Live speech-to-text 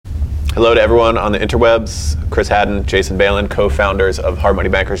Hello to everyone on the interwebs. Chris Haddon, Jason Balin, co-founders of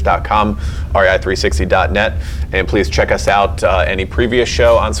hardmoneybankers.com, rei360.net. And please check us out any previous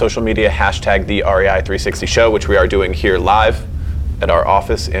show on social media, hashtag the REI360 show, which we are doing here live at our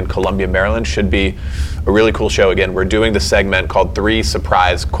office in Columbia, Maryland. Should be a really cool show. Again, we're doing the segment called 3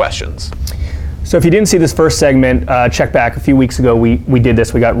 Surprise Questions. So if you didn't see this first segment, check back a few weeks ago. We did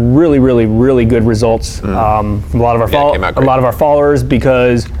this. We got really good results from a lot of our followers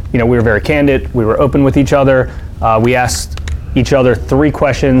because we were very candid. We were open with each other. We asked each other 3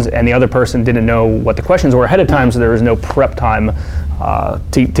 questions, and the other person didn't know what the questions were ahead of time, so there was no prep time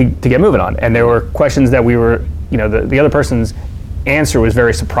to get moving on. And there were questions that we were, the other person's answer was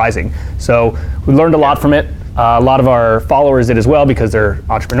very surprising. So we learned a lot from it. A lot of our followers did as well because they're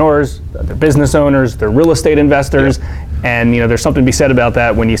entrepreneurs, they're business owners, they're real estate investors, and there's something to be said about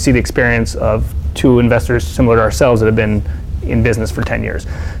that when you see the experience of 2 investors similar to ourselves that have been in business for 10 years.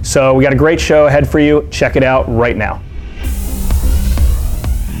 So we got a great show ahead for you. Check it out right now.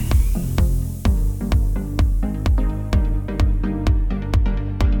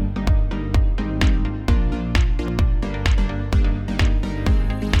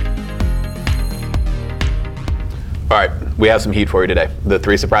 All right, we have some heat for you today. The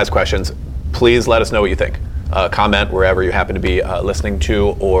 3 surprise questions. Please let us know what you think. Comment wherever you happen to be listening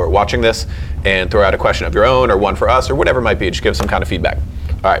to or watching this, and throw out a question of your own or one for us or whatever it might be. Just give some kind of feedback.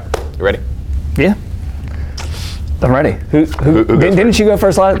 All right, you ready? Yeah, I'm ready. Didn't you go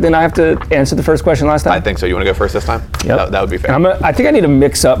first last? Didn't I have to answer the first question last time? I think so. You want to go first this time? Yep. That would be fair. I think I need to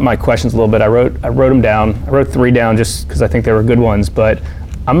mix up my questions a little bit. I wrote them down. I wrote 3 down just because I think they were good ones, but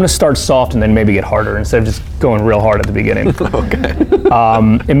I'm going to start soft and then maybe get harder instead of just going real hard at the beginning. Okay.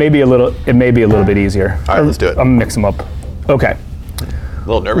 It may be a little bit easier. All right, let's do it. I'm going to mix them up. Okay. A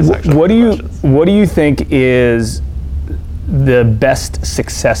little nervous actually. What do you think is the best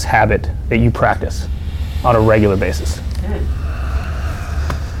success habit that you practice on a regular basis?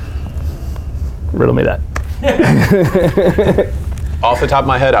 Riddle me that. Off the top of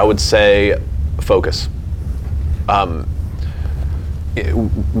my head, I would say focus.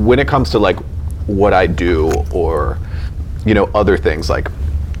 When it comes to like what I do or other things like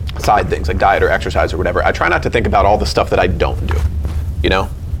side things like diet or exercise or whatever, I try not to think about all the stuff that I don't do.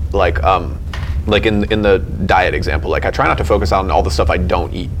 Like in the diet example, like I try not to focus on all the stuff I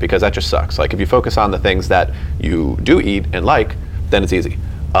don't eat because that just sucks. Like if you focus on the things that you do eat and like, then it's easy,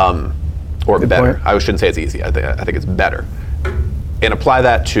 or Good better. point. I shouldn't say it's easy. I think it's better, and apply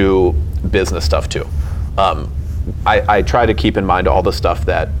that to business stuff too. I try to keep in mind all the stuff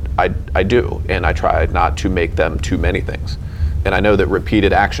that I do, and I try not to make them too many things. And I know that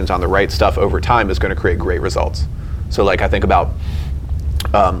repeated actions on the right stuff over time is going to create great results. So like I think about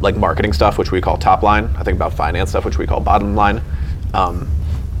like marketing stuff, which we call top line. I think about finance stuff, which we call bottom line.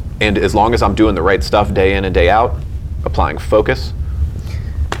 And as long as I'm doing the right stuff day in and day out, applying focus,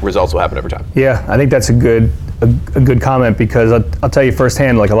 results will happen over time. Yeah, I think that's a good comment because I'll tell you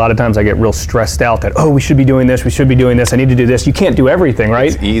firsthand, like a lot of times I get real stressed out that, we should be doing this, I need to do this. You can't do everything,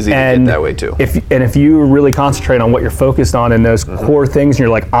 right? It's easy to get that way too. If you really concentrate on what you're focused on and those core things, and you're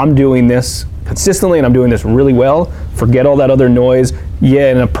like, I'm doing this consistently and I'm doing this really well, forget all that other noise. Yeah,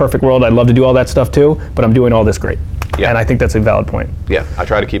 in a perfect world, I'd love to do all that stuff too, but I'm doing all this great. Yeah. And I think that's a valid point. Yeah, I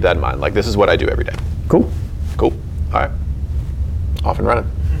try to keep that in mind. Like this is what I do every day. Cool. All right. Off and running.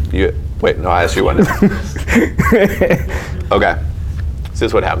 Wait, no, I asked you one. Okay. This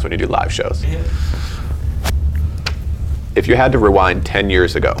is what happens when you do live shows. If you had to rewind 10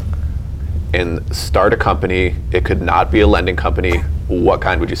 years ago and start a company, it could not be a lending company, what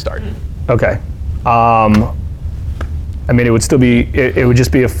kind would you start? Okay. It would still be, it would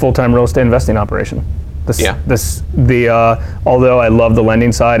just be a full-time real estate investing operation. Although I love the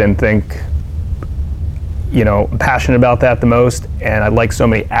lending side and think, I'm passionate about that the most, and I like so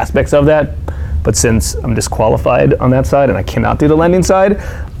many aspects of that. But since I'm disqualified on that side and I cannot do the lending side,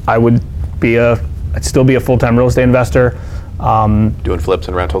 I'd still be a full-time real estate investor. Doing flips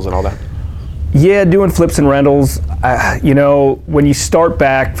and rentals and all that? Yeah, doing flips and rentals. When you start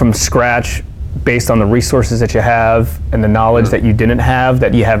back from scratch, based on the resources that you have and the knowledge that you didn't have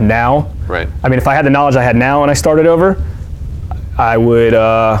that you have now. Right. If I had the knowledge I had now when I started over, I would.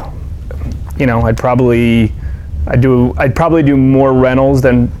 I'd probably do more rentals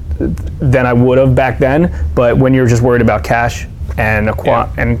than I would have back then. But when you're just worried about cash and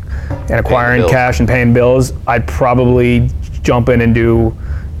acquiring cash and paying bills, I'd probably jump in and do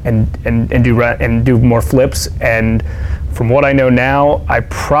more flips. And from what I know now, I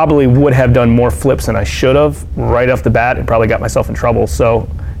probably would have done more flips than I should have right off the bat and probably got myself in trouble. So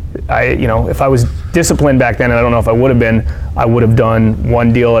If I was disciplined back then, and I don't know if I would have been, I would have done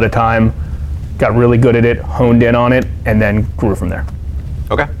one deal at a time, got really good at it, honed in on it, and then grew from there.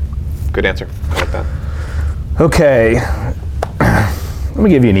 Okay, good answer. I like that. Okay, let me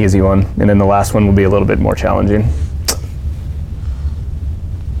give you an easy one, and then the last one will be a little bit more challenging.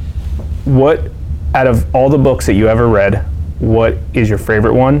 What, out of all the books that you ever read, what is your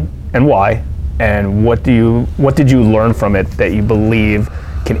favorite one, and why? And what did you learn from it that you believe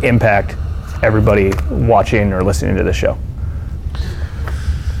can impact everybody watching or listening to the show?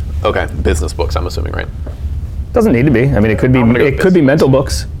 Okay, business books, I'm assuming, right? Doesn't need to be. I mean, it could be mental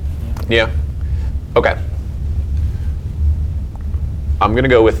books. Yeah. Okay. I'm going to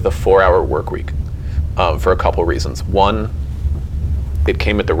go with the 4-Hour Workweek for a couple reasons. One, it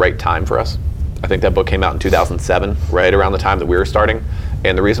came at the right time for us. I think that book came out in 2007, right around the time that we were starting.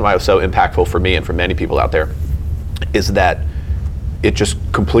 And the reason why it was so impactful for me and for many people out there is that it just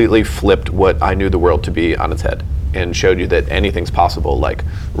completely flipped what I knew the world to be on its head and showed you that anything's possible, like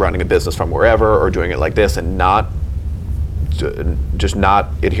running a business from wherever or doing it like this, and not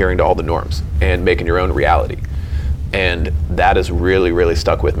adhering to all the norms and making your own reality. And that has really, really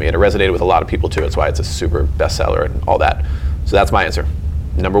stuck with me, and it resonated with a lot of people too. That's why it's a super bestseller and all that. So that's my answer.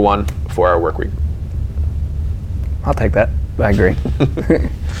 Number 1, 4-Hour Workweek. I'll take that. I agree.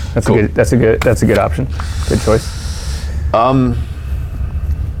 That's cool. That's a good option. Good choice.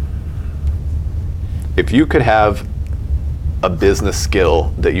 If you could have a business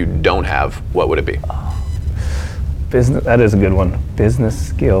skill that you don't have, what would it be? Business. That is a good one. Business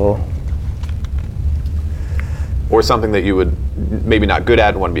skill. Or something that you would maybe not good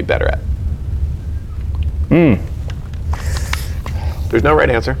at and want to be better at. There's no right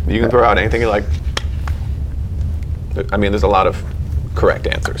answer. You can throw out anything you like. I mean, there's a lot of correct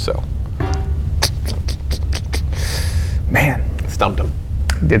answers, so. Man. Stumped him.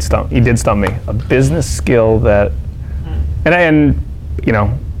 He did stump me. A business skill that, and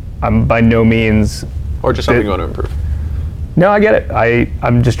I'm by no means. Or just something you want to improve. No, I get it.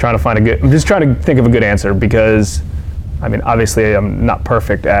 I'm just trying to think of a good answer because, I mean, obviously I'm not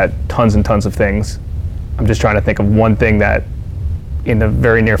perfect at tons and tons of things. I'm just trying to think of one thing that in the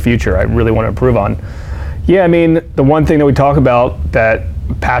very near future I really want to improve on. Yeah, I mean, the one thing that we talk about that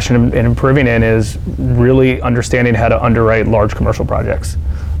I'm passionate in improving in is really understanding how to underwrite large commercial projects.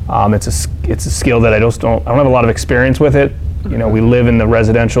 It's a skill that I don't have a lot of experience with it. We live in the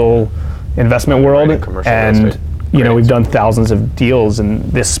residential investment world, and we've done thousands of deals in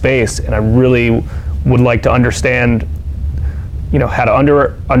this space, and I really would like to understand, how to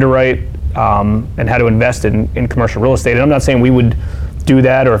underwrite and how to invest in commercial real estate. And I'm not saying we would do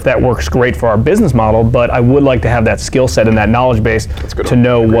that or if that works great for our business model, but I would like to have that skill set and that knowledge base to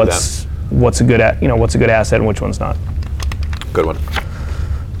know what's a good asset and which one's not. Good one.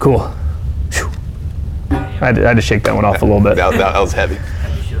 Cool. I had to shake that one off a little bit. That was heavy.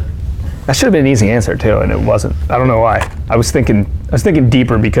 That should have been an easy answer too, and it wasn't. I don't know why. I was thinking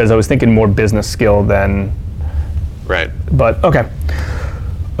deeper because I was thinking more business skill than. Right. But okay.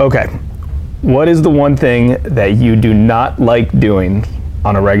 What is the one thing that you do not like doing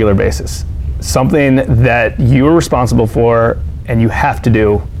on a regular basis? Something that you are responsible for and you have to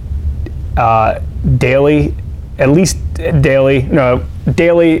do daily, at least daily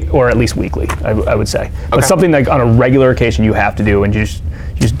or at least weekly, I would say. Okay. But something like on a regular occasion you have to do and you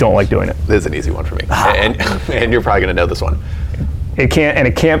just don't like doing it. This is an easy one for me. And you're probably going to know this one. It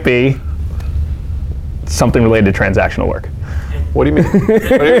can't be something related to transactional work. What do you mean?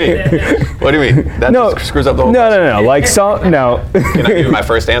 What do you mean? That just screws up the whole question. No. No. Can I give you my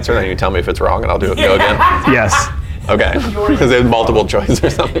first answer, and then you tell me if it's wrong, and I'll go again? Yes. Okay. Because there's multiple choice or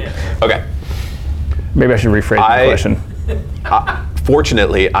something. Okay. Maybe I should rephrase the question.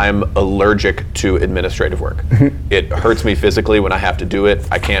 Fortunately, I'm allergic to administrative work. It hurts me physically when I have to do it.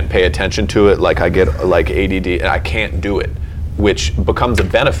 I can't pay attention to it. Like I get ADD, and I can't do it, which becomes a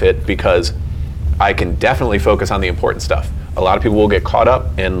benefit because I can definitely focus on the important stuff. A lot of people will get caught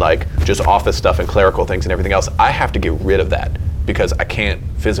up in just office stuff and clerical things and everything else. I have to get rid of that because I can't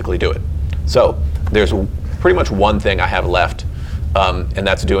physically do it. So there's pretty much one thing I have left, and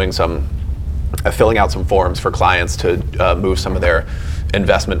that's doing filling out some forms for clients to move some of their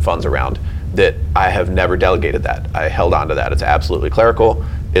investment funds around. That I have never delegated that. I held on to that. It's absolutely clerical.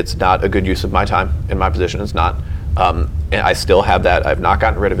 It's not a good use of my time in my position. It's not. And I still have that. I've not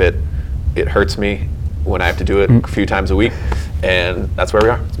gotten rid of it. It hurts me when I have to do it a few times a week, and that's where we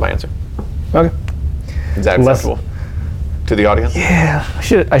are. That's my answer. Okay. Is that acceptable to the audience? Yeah,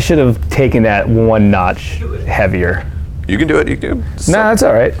 I should have taken that one notch heavier. You can do it. You can. No, that's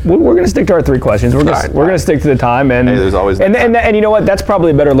all right. We're going to stick to our 3 questions. We're going to stick to the time. And hey, there's always and you know what? That's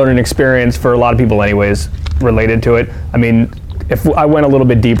probably a better learning experience for a lot of people, anyways, related to it. I mean, if I went a little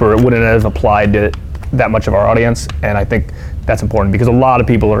bit deeper, it wouldn't have applied to that much of our audience, and I think that's important because a lot of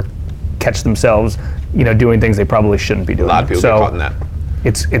people catch themselves, doing things they probably shouldn't be doing. A lot of people get caught in that.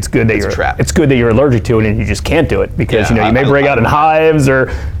 It's good that you're allergic to it and you just can't do it because you may break out in hives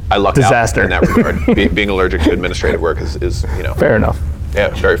or I lucked disaster. out in that regard. Being allergic to administrative work is fair enough. Yeah,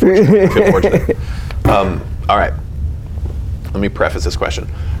 very fortunate. I feel fortunate. All right. Let me preface this question.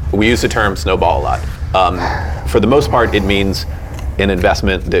 We use the term snowball a lot. For the most part, it means an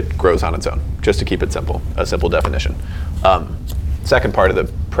investment that grows on its own, just to keep it simple, a simple definition. Second part of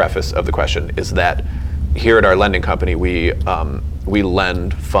the preface of the question is that here at our lending company, we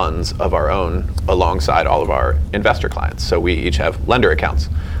lend funds of our own alongside all of our investor clients. So we each have lender accounts.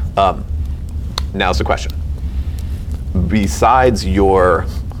 Now's the question. Besides your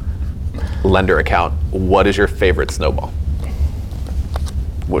lender account, what is your favorite snowball?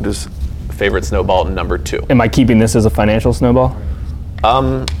 What is favorite snowball number 2? Am I keeping this as a financial snowball?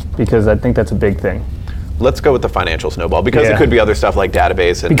 Because I think that's a big thing. Let's go with the financial snowball because it could be other stuff like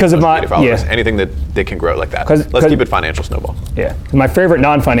database and because of followers, anything that can grow like that. Let's keep it financial snowball. Yeah, my favorite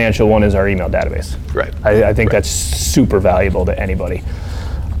non-financial one is our email database. Right. I think that's super valuable to anybody.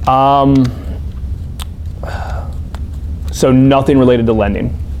 So nothing related to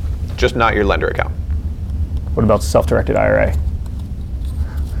lending. Just not your lender account. What about self-directed IRA?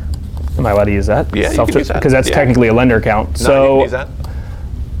 Am I allowed to use that? Yeah, you can use that. Because that's technically a lender account. No, you can use that.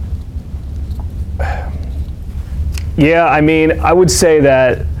 Yeah, I mean, I would say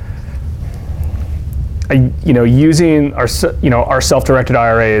that using our self-directed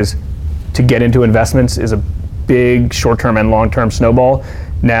IRAs to get into investments is a big short-term and long-term snowball.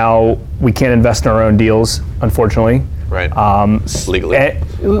 Now, we can't invest in our own deals, unfortunately. Right.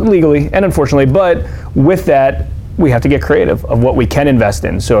 Legally and unfortunately, but with that, we have to get creative of what we can invest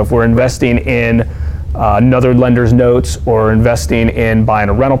in. So if we're investing in another lender's notes or investing in buying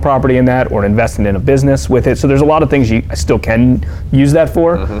a rental property in that or investing in a business with it. So there's a lot of things I still can use that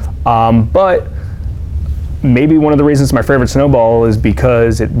for. Mm-hmm. But maybe one of the reasons my favorite snowball is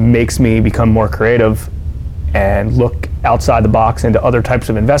because it makes me become more creative and look outside the box into other types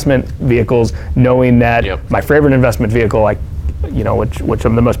of investment vehicles, knowing that my favorite investment vehicle, which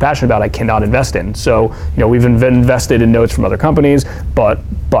I'm the most passionate about, I cannot invest in. So, we've invested in notes from other companies, bought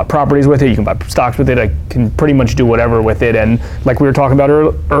properties with it. You can buy stocks with it. I can pretty much do whatever with it. And like we were talking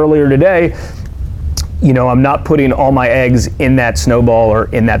about earlier today, I'm not putting all my eggs in that snowball or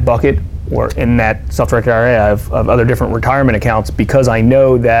in that bucket or in that self-directed IRA of other different retirement accounts because I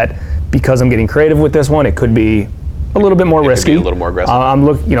know that because I'm getting creative with this one, it could be a little bit more risky. Could be a little more aggressive.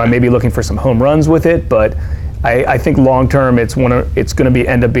 I may be looking for some home runs with it, but I think long term it's going to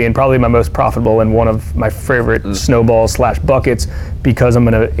end up being probably my most profitable and one of my favorite snowballs / buckets because I'm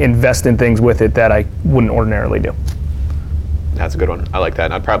going to invest in things with it that I wouldn't ordinarily do. That's a good one. I like that,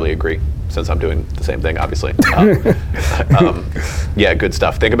 and I'd probably agree since I'm doing the same thing, obviously. Yeah, good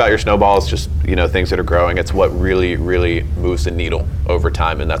stuff. Think about your snowballs, just things that are growing. It's what really, really moves the needle over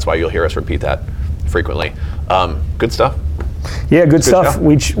time, and that's why you'll hear us repeat that frequently. Good stuff. Yeah, good stuff.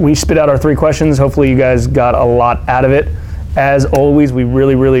 We spit out our 3 questions. Hopefully you guys got a lot out of it. As always, we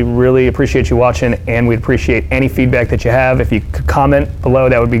really, really, really appreciate you watching, and we'd appreciate any feedback that you have. If you could comment below,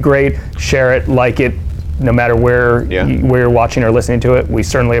 that would be great. Share it, like it, no matter where you're watching or listening to it. We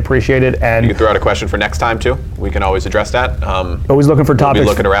certainly appreciate it. And you can throw out a question for next time too. We can always address that. Always looking for topics.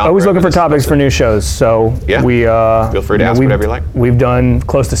 Looking around. Always looking for topics for new shows. So we feel free to ask whatever you like. We've done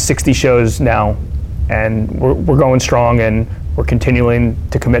close to 60 shows now, and we're going strong, and we're continuing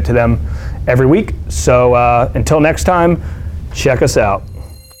to commit to them every week. So until next time, check us out.